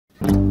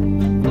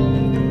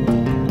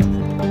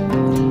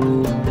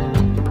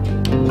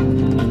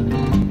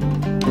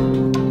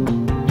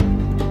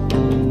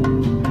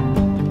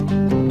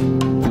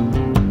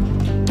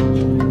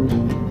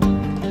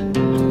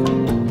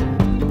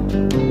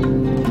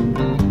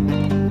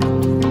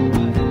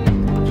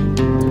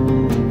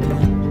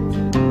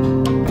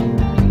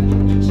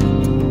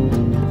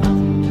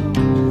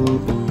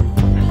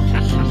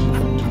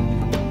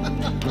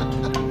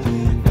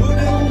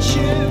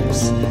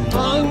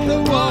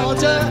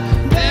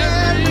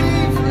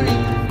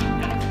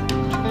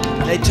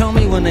They told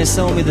me when they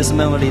sold me this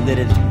melody that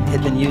it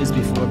had been used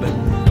before, but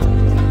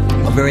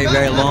a very,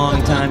 very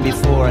long time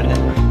before, and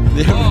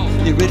that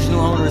the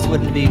original owners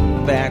wouldn't be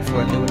back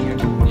for it. They wouldn't hear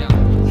it.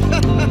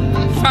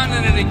 Yeah. Found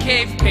it in a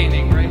cave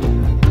painting, right?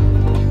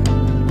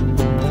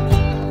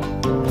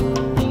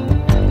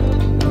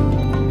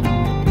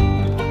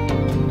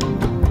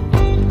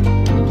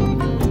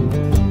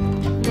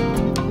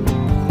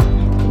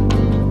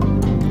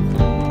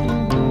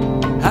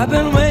 I've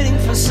been waiting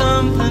for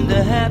something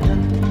to happen,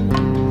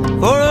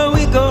 for a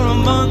week or a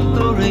month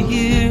or a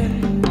year,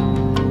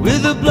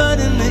 with the blood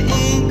and the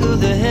ink of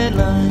the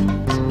headlines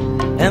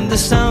and the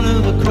sound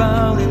of the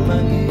crowd in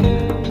my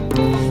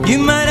ear. You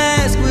might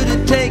ask what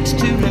it takes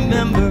to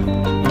remember,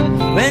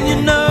 when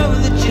you know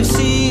that you've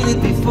seen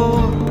it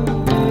before,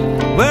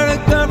 where a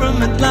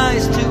government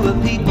lies to a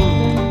people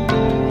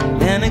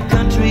and a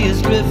country is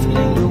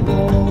drifting to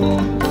war.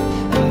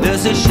 And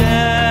there's a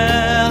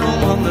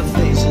shadow on the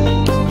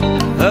faces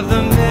of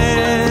the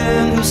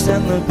men who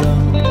send the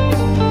guns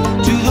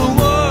to the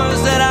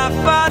wars that I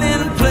fought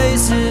in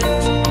places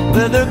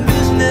where their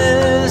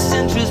business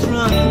interest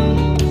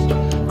runs.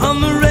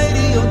 On the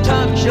radio,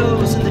 talk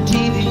shows, and the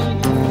TV,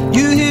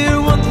 you hear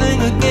one thing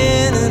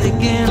again and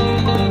again,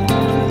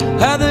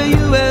 how the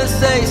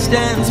USA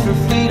stands for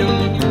freedom,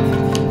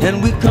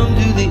 and we come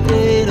to the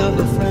aid of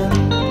a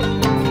friend.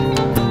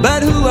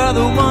 But who are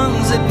the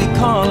ones that we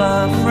call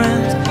our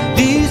friends?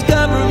 These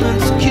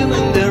governments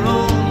killing their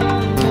own,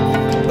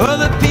 or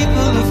the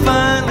people who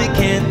finally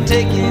can't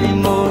take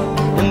anymore,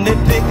 and they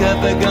pick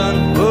up a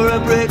gun or a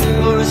brick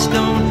or a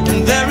stone,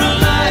 and there are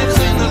lives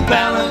in the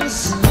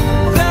balance.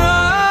 There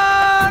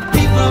are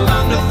people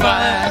under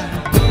fire.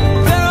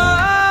 There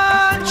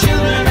are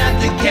children at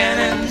the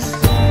cannons.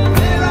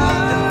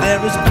 And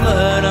there is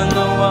blood on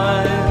the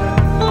wire.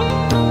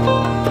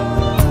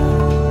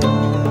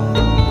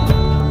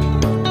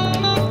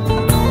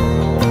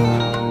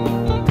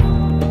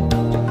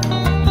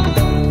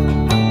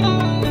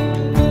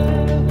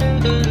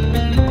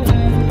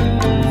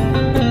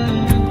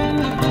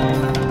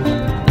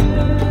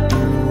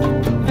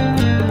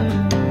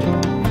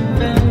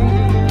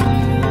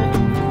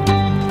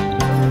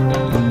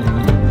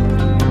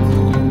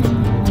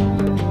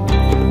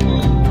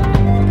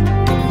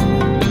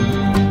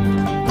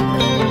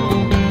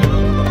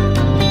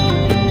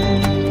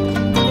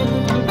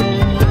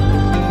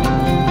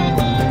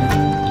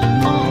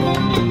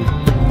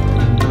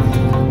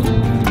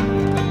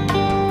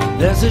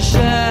 There's a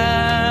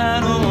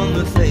shadow on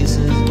the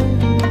faces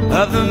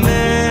of the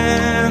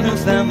men who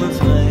fan the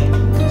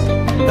flames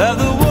of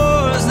the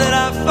wars that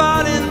I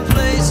fought in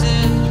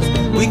places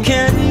we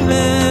can't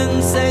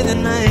even say the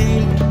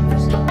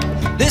names.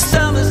 They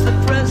sell us the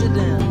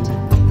president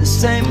the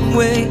same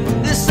way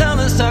they sell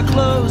us our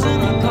clothes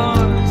and our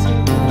cars.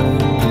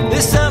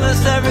 They sell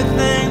us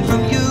everything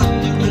from youth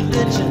to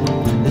religion,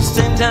 at the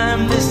same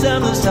time they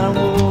sell us our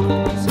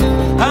wars.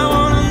 I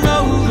wanna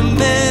know who the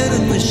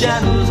men in the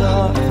shadows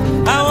are.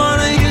 I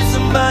wanna hear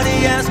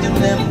somebody asking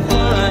them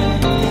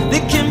why.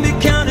 They can be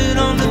counted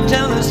on to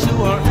tell us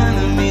who our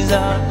enemies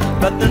are,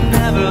 but they're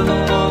never the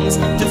ones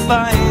to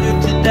fight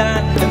or to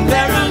die. And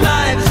there are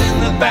lives in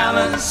the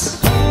balance.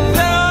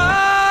 There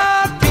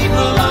are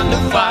people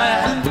under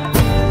fire.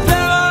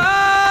 There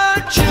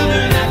are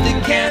children at the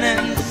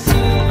cannons.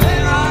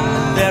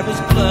 There is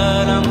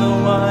blood on the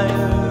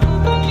wire.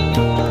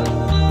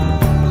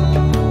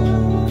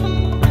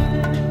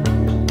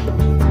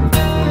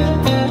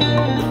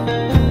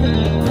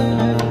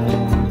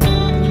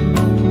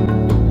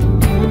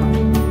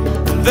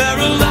 There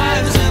are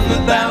lives in the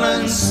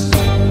balance,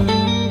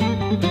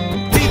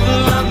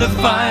 people under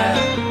fire.